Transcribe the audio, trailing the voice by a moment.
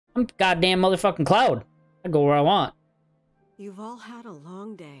I'm goddamn motherfucking Cloud. I go where I want. You've all had a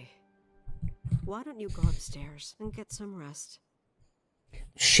long day. Why don't you go upstairs and get some rest?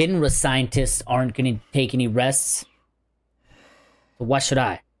 Shinra scientists aren't gonna take any rests. So why should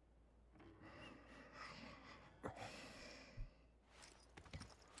I?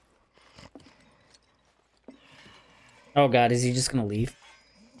 Oh god, is he just gonna leave?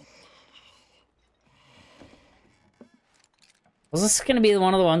 Was this gonna be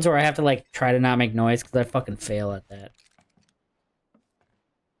one of the ones where I have to, like, try to not make noise? Because I fucking fail at that.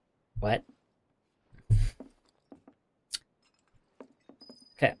 What?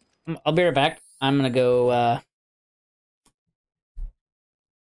 Okay. I'll be right back. I'm gonna go,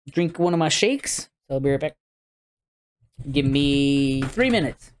 drink one of my shakes. I'll be right back. Give me 3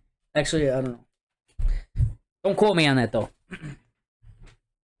 minutes. Actually, I don't know. Don't quote me on that, though.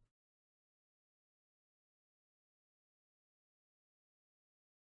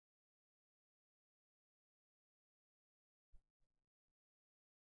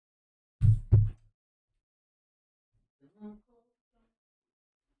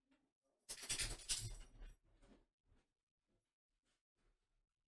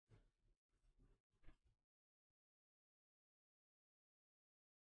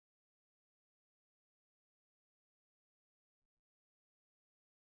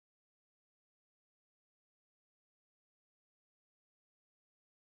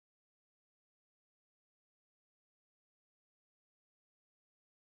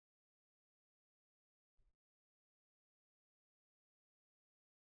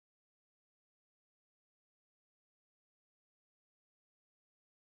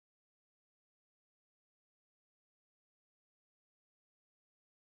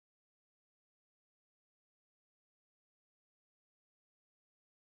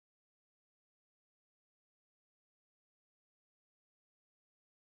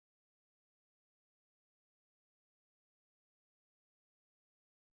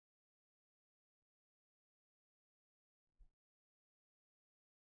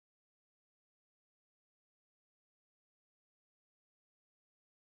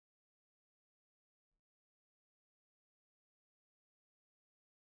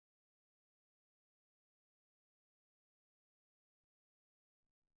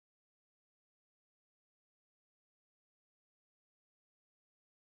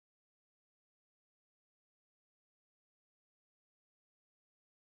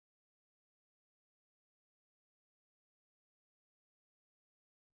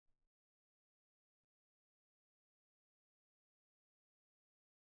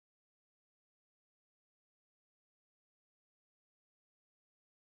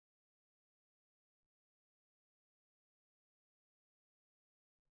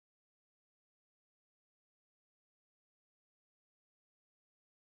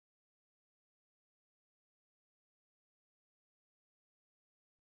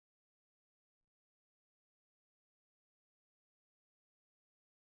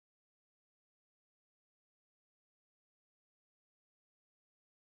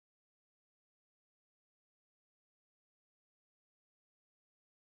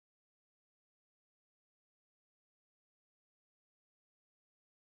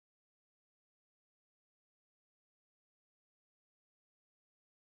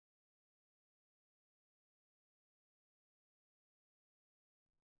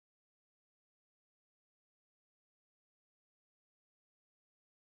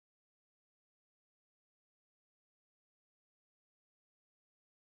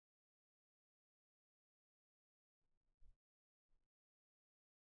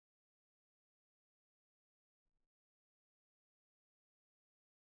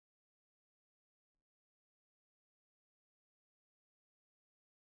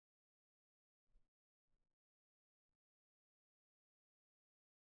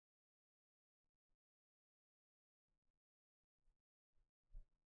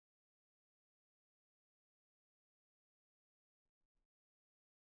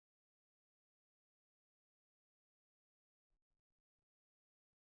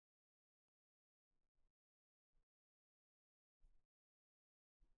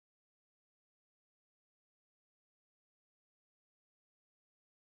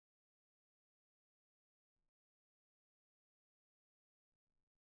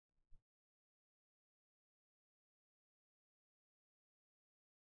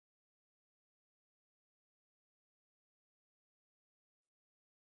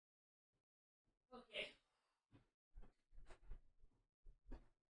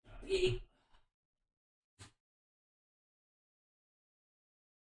 Okay.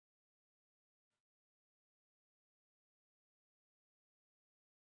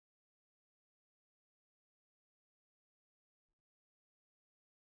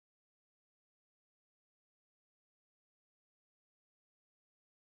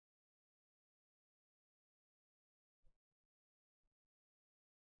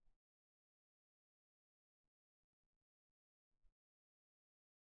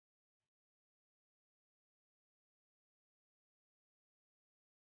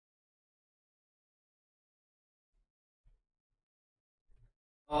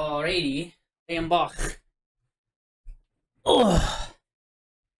 Alrighty. I am back. Oh.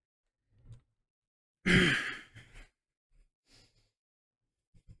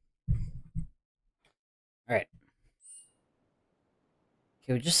 Alright.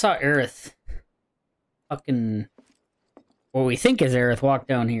 Okay, we just saw Aerith. Fucking... what we think is Aerith walk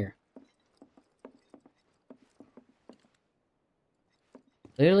down here.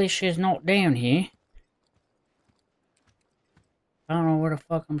 Clearly she's not down here. I don't know where the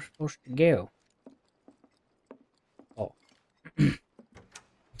fuck I'm supposed to go. Oh. To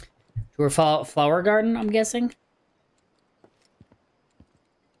her flower garden, I'm guessing?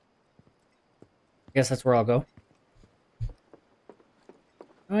 I guess that's where I'll go.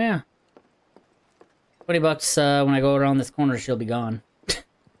 Oh yeah. $20 when I go around this corner, she'll be gone.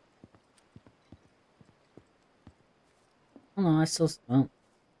 Oh no, I still... oh.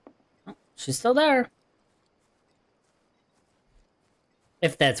 Oh, she's still there.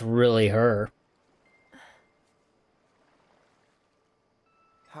 If that's really her.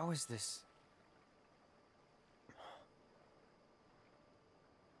 How is this?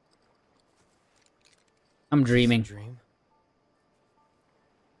 I'm dreaming. Is this a dream?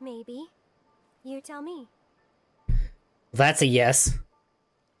 Maybe. You tell me. That's a yes.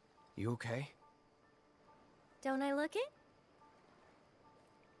 You okay? Don't I look it?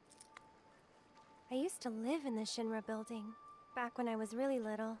 I used to live in the Shinra building, back when I was really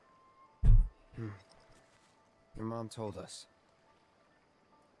little. Your mom told us.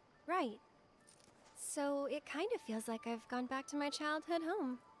 Right. So it kind of feels like I've gone back to my childhood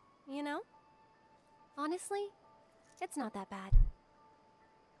home, you know? Honestly, it's not that bad.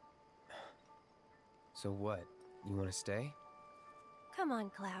 So what? You want to stay? Come on,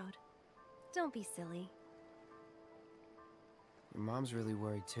 Cloud. Don't be silly. Your mom's really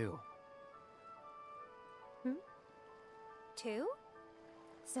worried too. Two?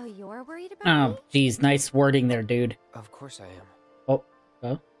 So you're worried about Oh, geez, nice wording there, dude. Of course I am.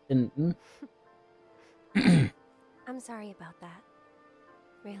 Oh, didn't... I'm sorry about that.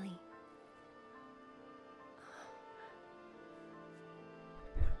 Really.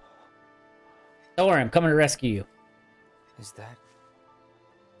 Don't worry, I'm coming to rescue you. Is that...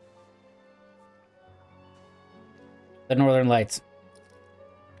 The Northern Lights.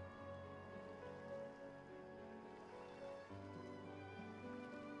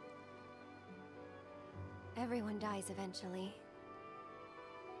 Everyone dies eventually.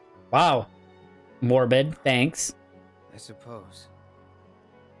 Wow. Morbid, thanks. I suppose.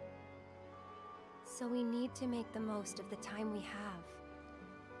 So we need to make the most of the time we have.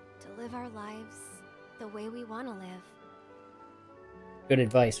 To live our lives the way we want to live. Good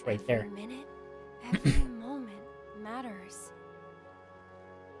advice right there. Every minute, every moment matters.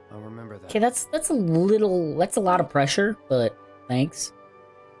 I'll remember that. Okay, that's a lot of pressure, but thanks.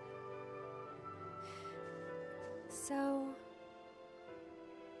 So...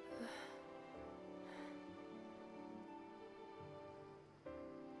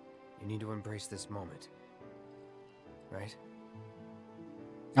 You need to embrace this moment. Right?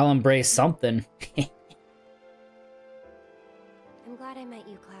 I'll embrace something. I'm glad I met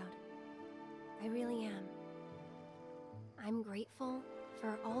you, Cloud. I really am. I'm grateful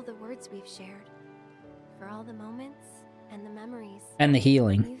for all the words we've shared. For all the moments and the memories. And the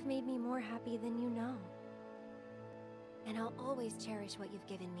healing. You've made me more happy than you know. And I'll always cherish what you've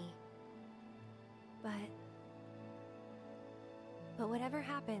given me. But whatever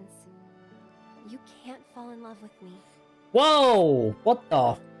happens, you can't fall in love with me. Whoa! What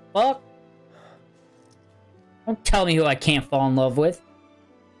the fuck? Don't tell me who I can't fall in love with.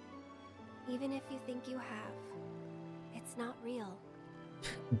 Even if you think you have, it's not real.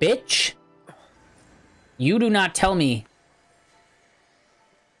 Bitch. You do not tell me.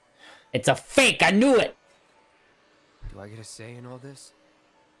 It's a fake, I knew it! Do I get a say in all this?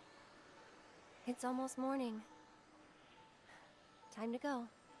 It's almost morning. Time to go.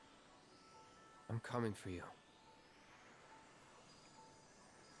 I'm coming for you.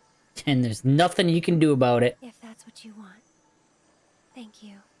 And there's nothing you can do about it. If that's what you want. Thank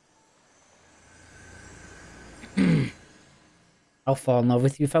you. I'll fall in love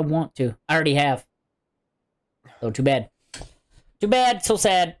with you if I want to. I already have. So too bad. Too bad, so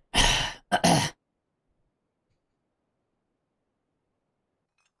sad.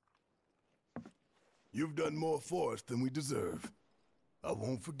 You've done more for us than we deserve. I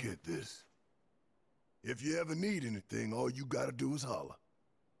won't forget this. If you ever need anything, all you gotta do is holler.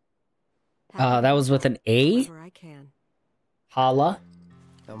 That was with an A? Whenever I can. Holla.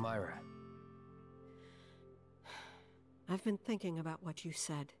 Elmira. I've been thinking about what you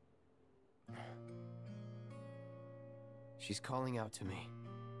said. She's calling out to me.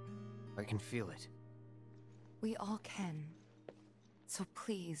 I can feel it. We all can. So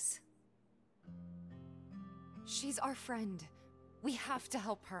please. She's our friend. We have to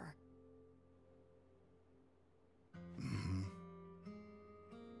help her. Mm-hmm.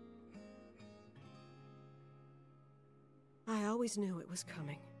 I always knew it was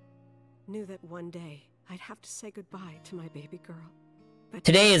coming. Knew that one day I'd have to say goodbye to my baby girl. But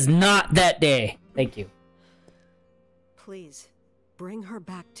Today is not that day. Thank you. please, bring her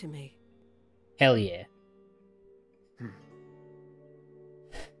back to me. Hell yeah. Hmm?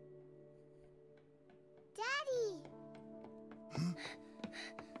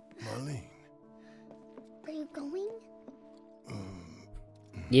 Marlene. Are you going?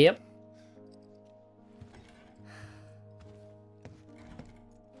 Yep.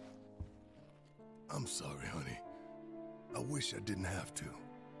 I'm sorry, honey. I wish I didn't have to.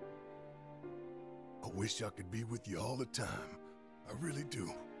 I wish I could be with you all the time. I really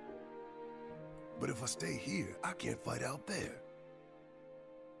do. But if I stay here, I can't fight out there.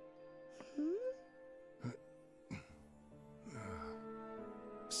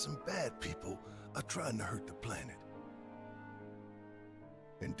 Some bad people are trying to hurt the planet.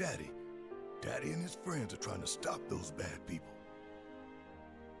 And Daddy and his friends are trying to stop those bad people.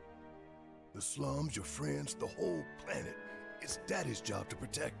 The slums, your friends, the whole planet. It's Daddy's job to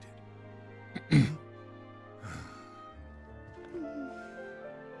protect it.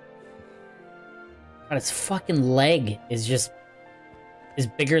 God, his fucking leg is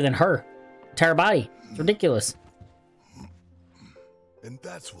bigger than her entire body. It's ridiculous. And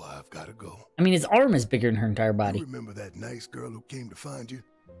that's why I've got to go. I mean, his arm is bigger than her entire body. You remember that nice girl who came to find you?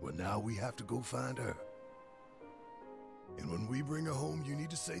 Well, now we have to go find her. And when we bring her home, you need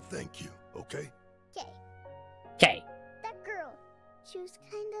to say thank you, okay? Okay. Okay. That girl. She was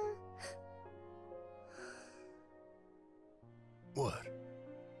kinda... What?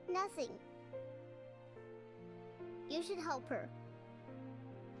 nothing. You should help her.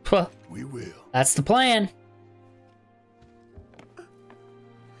 Well, We will. that's the plan.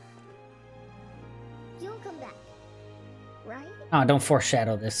 You'll come back. Right? Oh, don't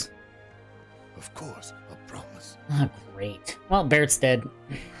foreshadow this. Of course, I promise. Oh, great. Well, Barrett's dead.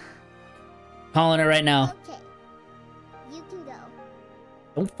 Calling it right now. Okay. You can go.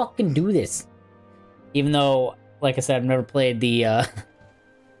 Don't fucking do this. Even though, like I said, I've never played the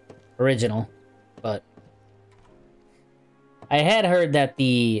original, but I had heard that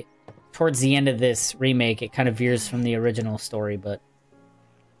towards the end of this remake, it kind of veers from the original story, but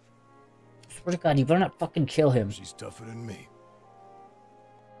I swear to God, you better not fucking kill him. She's tougher than me.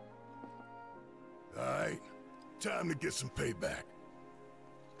 Alright, time to get some payback.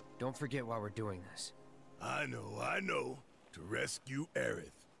 Don't forget why we're doing this. I know. To rescue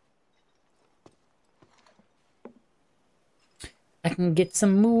Aerith. I can get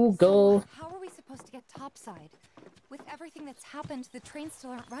some Moogle. So, how are we supposed to get topside? With everything that's happened, the trains still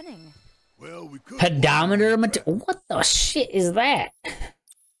aren't running. Well, we could... Pedometer what the shit is that?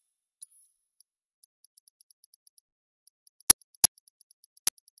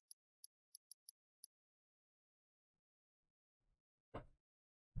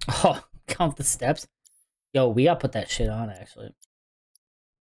 Oh, count the steps. Yo, we gotta put that shit on, actually.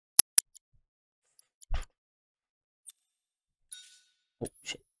 Oh,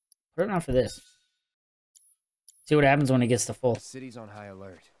 shit. Put it on for this. See what happens when it gets to full. The city's on high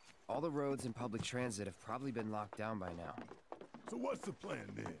alert. All the roads and public transit have probably been locked down by now. So what's the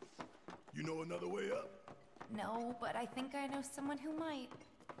plan then? You know another way up? No, but I think I know someone who might.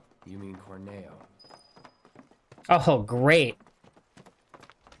 You mean Corneo? Oh, great.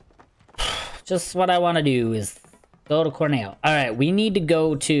 Just what I want to do is go to Corneo. Alright, we need to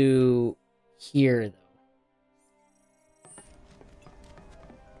go to here, though.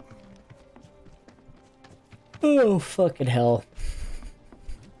 Oh, fucking hell.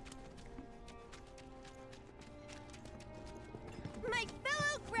 My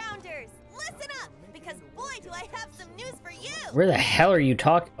fellow grounders, listen up, because boy do I have some news for you. Where the hell are you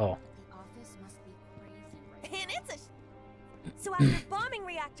talking? Oh. The office must be crazy. And it's a So after bombing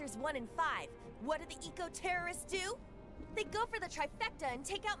reactors 1 and 5, what do the eco-terrorists do? They go for the trifecta and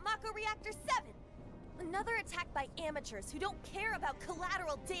take out Mako Reactor 7. Another attack by amateurs who don't care about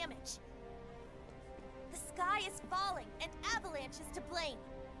collateral damage. The sky is falling, and Avalanche is to blame.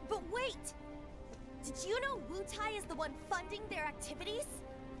 But wait! Did you know Wutai is the one funding their activities?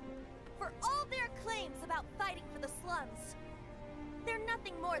 For all their claims about fighting for the slums, they're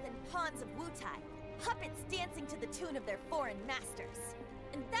nothing more than pawns of Wutai, puppets dancing to the tune of their foreign masters.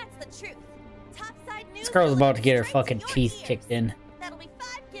 And that's the truth. Topside news. This girl's about to get her straight fucking your teeth ears. kicked in. That'll be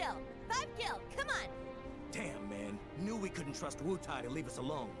 5 gil. 5 gil, come on. Damn, man. Knew we couldn't trust Wu-Tai to leave us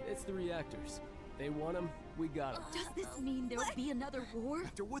alone. It's the reactors. They want them, we got them. Does this mean there'll be another war?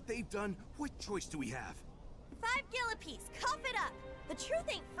 After what they've done, what choice do we have? 5 gil apiece. Cough it up. The truth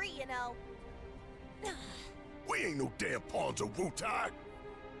ain't free, you know. We ain't no damn pawns of Wu-Tai.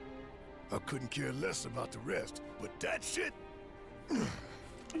 I couldn't care less about the rest, but that shit...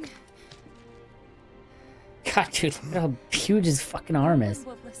 God, dude, look at how huge his fucking arm is. No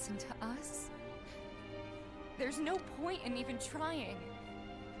one will listen to us. There's no point in even trying.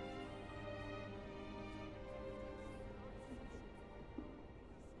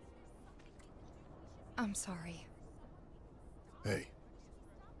 I'm sorry. Hey,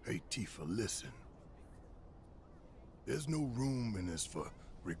 Tifa, listen. There's no room in this for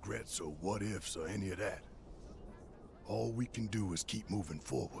regrets or what-ifs or any of that. All we can do is keep moving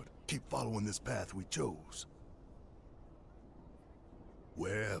forward, keep following this path we chose.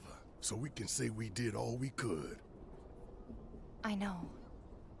 Wherever, so we can say we did all we could. I know.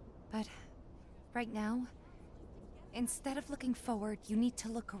 But right now, instead of looking forward, you need to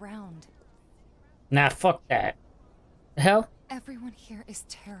look around. Nah, fuck that. The hell? Everyone here is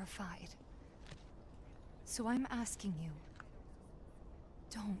terrified. So I'm asking you,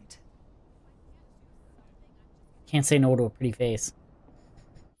 don't. Can't say no to a pretty face.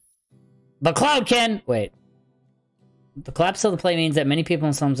 But Cloud can! Wait. The collapse of the play means that many people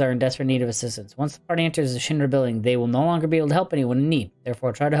in slums are in desperate need of assistance. Once the party enters the Shinra building, they will no longer be able to help anyone in need.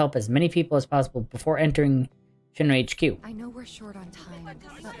 Therefore, try to help as many people as possible before entering Shinra HQ. I know we're short on time,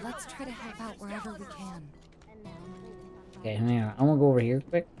 but let's try to help out wherever we can. Okay, hang on. I want to go over here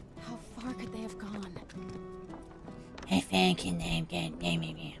quick. How far could they have gone?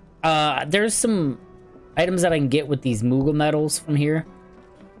 There's some items that I can get with these Moogle medals from here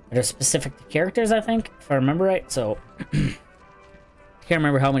that are specific to characters, I think, if I remember right. So, I can't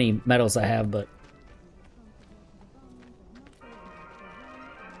remember how many medals I have, but...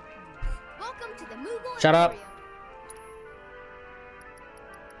 Welcome to the Moogle Shut up. Emporium.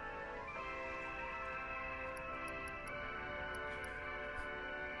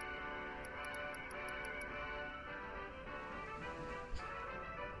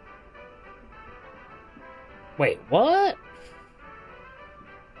 Wait, what?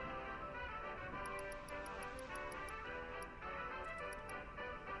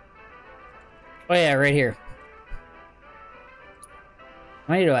 Oh yeah, right here.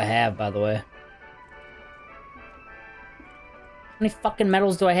 How many do I have, by the way? How many fucking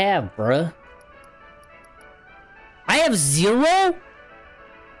medals do I have, bruh? I have 0?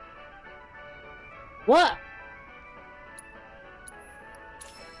 What?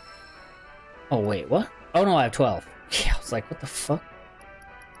 Oh wait, what? Oh no, I have 12. Yeah, I was like, what the fuck?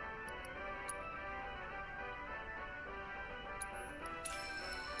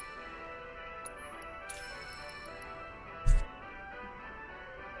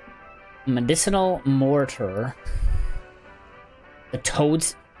 Medicinal mortar. The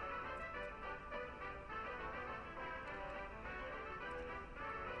toads.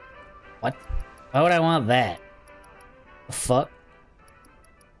 What? Why would I want that? The fuck?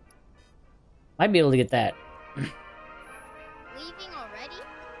 Might be able to get that. Leaving already?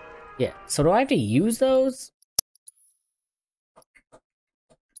 Yeah, so do I have to use those?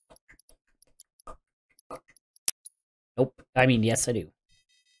 Nope. I mean, yes, I do.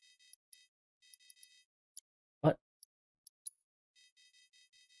 What?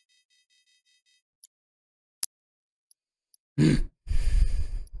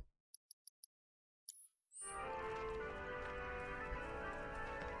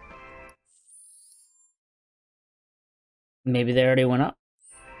 Maybe they already went up.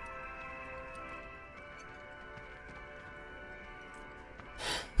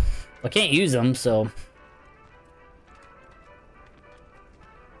 I can't use them, so...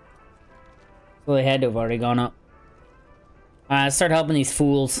 Well, they had to have already gone up. Alright, start helping these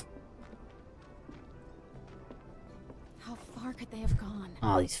fools. How far could they have gone?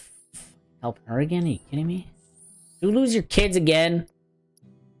 Oh, these... Helping her again? Are you kidding me? You lose your kids again?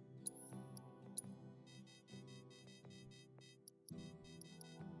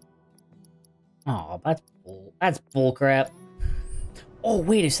 Oh, that's bullcrap. Oh,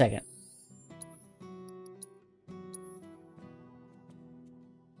 wait a second.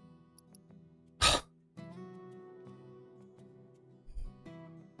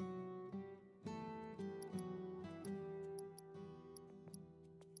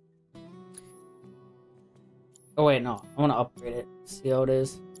 Oh wait, no. I want to upgrade it. See how it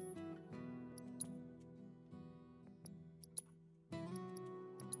is.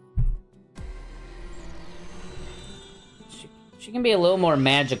 She can be a little more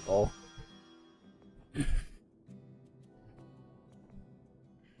magical.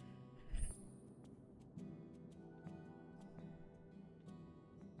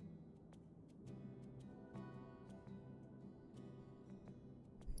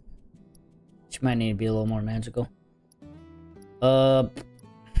 She might need to be a little more magical. Nope,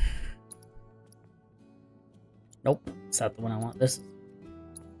 it's not the one I want. This is...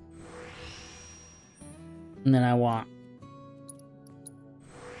 And then I want...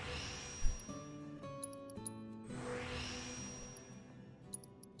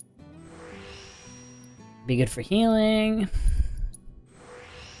 Be good for healing. I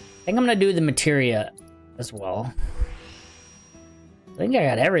think I'm gonna do the materia as well. I think I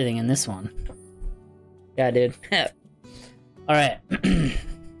got everything in this one. Yeah, I did. Alright.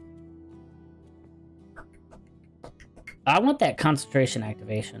 I want that concentration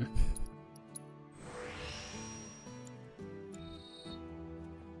activation.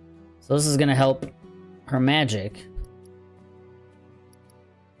 So this is gonna help her magic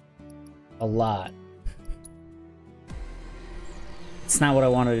a lot. It's not what I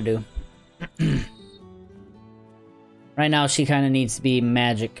wanted to do. Right now, she kind of needs to be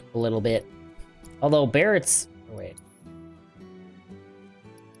magic a little bit. Although Barrett's... Oh, wait.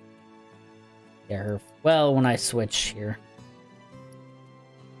 Yeah, her... Well, when I switch here.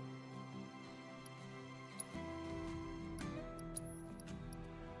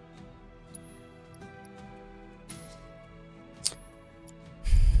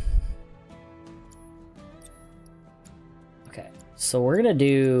 Okay, so we're gonna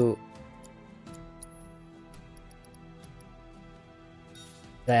do...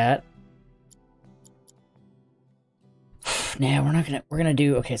 that. Nah, we're gonna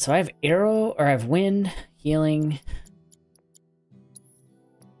do, okay, so I have arrow, or I have wind, healing.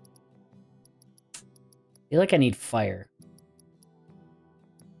 I feel like I need fire.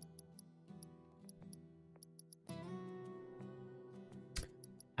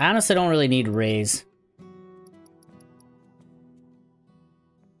 I honestly don't really need raise.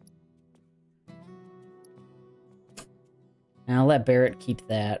 And I'll let Barrett keep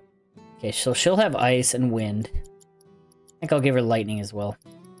that. Okay, so she'll have ice and wind. I think I'll give her lightning as well.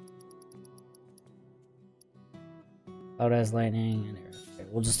 Cloud has lightning and arrow. Okay,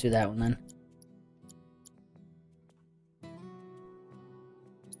 we'll just do that one then.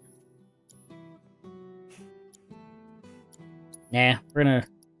 Nah, we're gonna...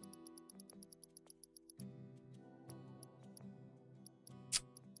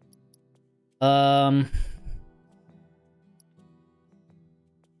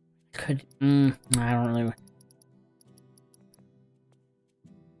 Could... I don't really...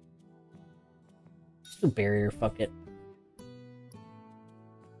 Let's do barrier, fuck it.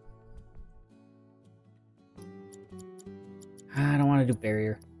 I don't want to do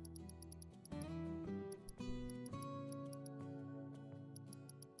barrier.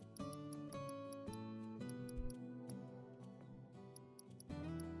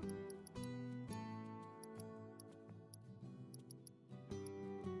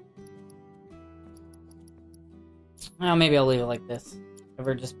 Oh, maybe I'll leave it like this.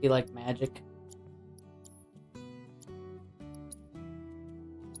 Ever just be like magic.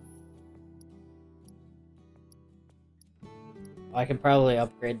 I can probably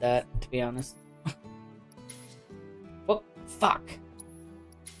upgrade that, to be honest. Oh, fuck.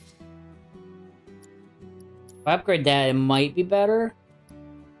 If I upgrade that, it might be better.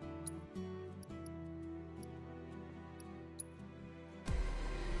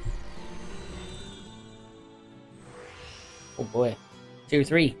 Oh boy. 2,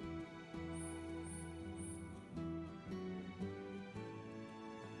 3.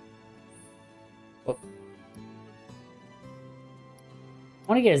 Oh. I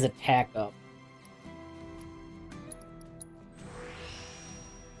want to get his attack up.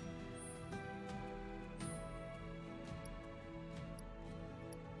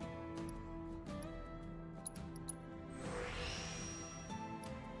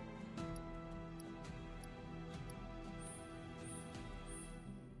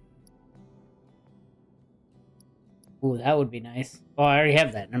 Ooh, that would be nice. Oh, I already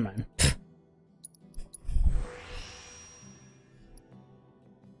have that. Never mind.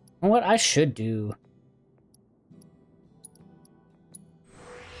 What I should do...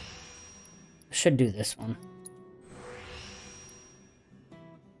 I should do this one.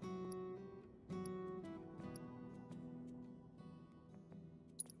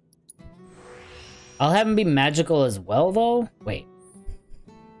 I'll have him be magical as well, though? Wait.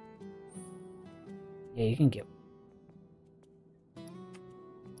 Yeah, you can get...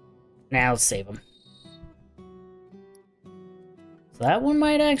 Now let's save him. So that one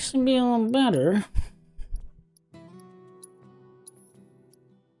might actually be a little better.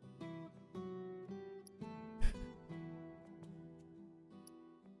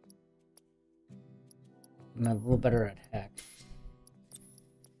 I'm a little better attack.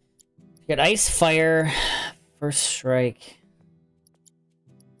 Get ice, fire, first strike.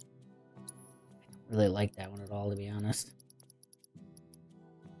 I don't really like that one at all, to be honest.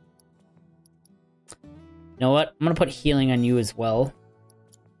 You know what? I'm gonna put healing on you as well.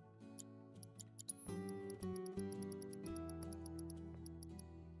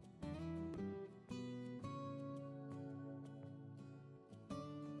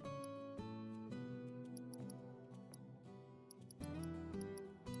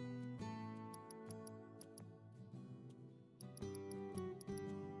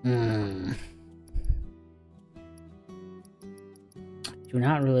 Do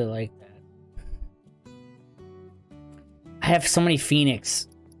not really like that. I have so many Phoenix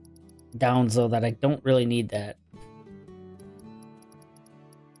downs though that I don't really need that.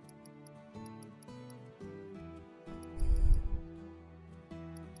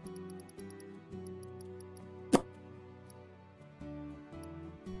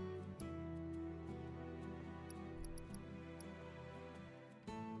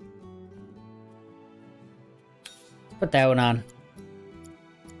 Put that one on.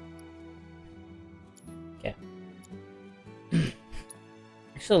 Okay.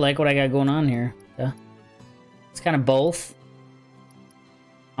 Actually like what I got going on here. It's kind of both.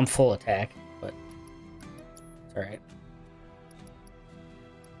 I'm full attack, but it's alright.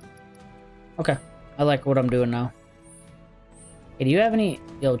 Okay. I like what I'm doing now. Hey, do you have any...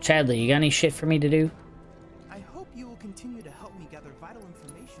 Yo, Chadley, you got any shit for me to do? I hope you will continue to help me gather vital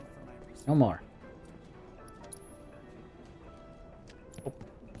information for my research. No more. Don't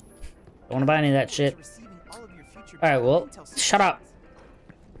want to buy any of that shit. Alright, well, shut up.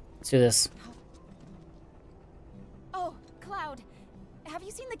 Let's do this. Oh, Cloud. Have you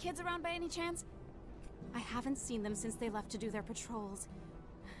seen the kids around by any chance? I haven't seen them since they left to do their patrols.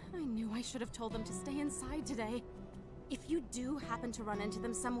 I knew I should have told them to stay inside today. If you do happen to run into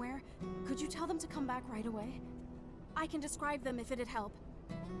them somewhere, could you tell them to come back right away? I can describe them if it'd help.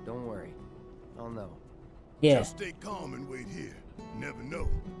 Don't worry. I'll know. Yeah. Just stay calm and wait here. You never know.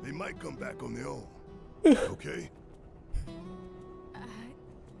 They might come back on their own. Okay?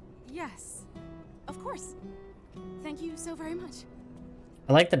 Yes. Of course. Thank you so very much.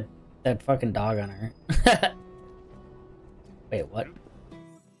 I like that fucking dog on her. Wait, what?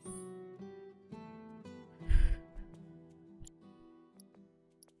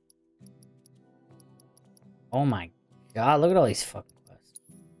 Oh my god, look at all these fucking quests.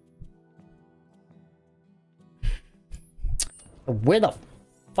 Where the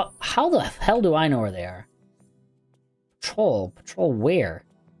fuck? How the hell do I know where they are? Patrol where?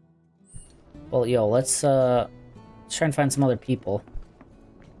 Well, yo, let's try and find some other people.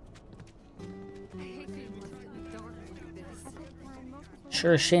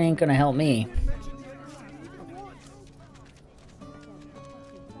 Sure shit ain't gonna help me.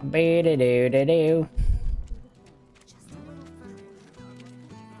 Ba-da-do-da-do.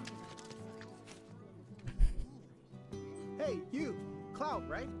 Hey, you! Cloud,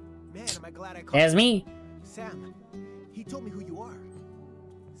 right? Man, am I glad I called. That's me. Sam, he told me who you are.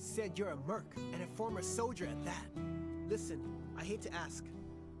 Said you're a merc, and a former soldier at that. Listen, I hate to ask,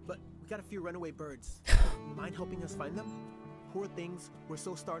 but we got a few runaway birds. You mind helping us find them? Poor things were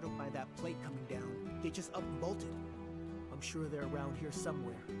so startled by that plate coming down, they just up and bolted. I'm sure they're around here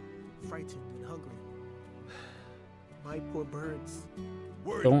somewhere, frightened and hungry. My poor birds.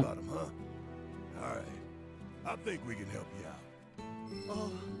 Worried about them, huh? Alright. I think we can help you out.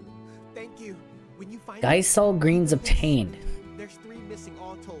 Oh, thank you. When you find Geisel greens obtained. There's 3 missing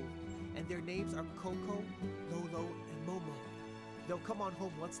all told, and their names are Coco, Lolo, and Momo. They'll come on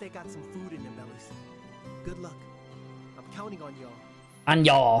home once they got some food in their bellies. Good luck. I'm counting on y'all. On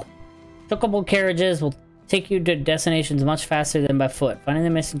y'all. Chocobo carriages will take you to destinations much faster than by foot. Finding the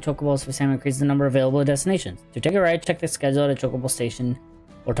missing chocobos for Sam increases the number of available destinations. To take a ride, check the schedule at a chocobo station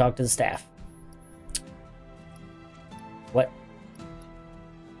or talk to the staff. What?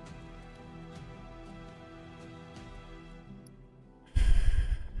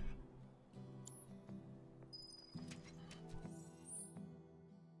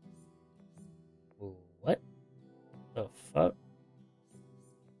 What the fuck?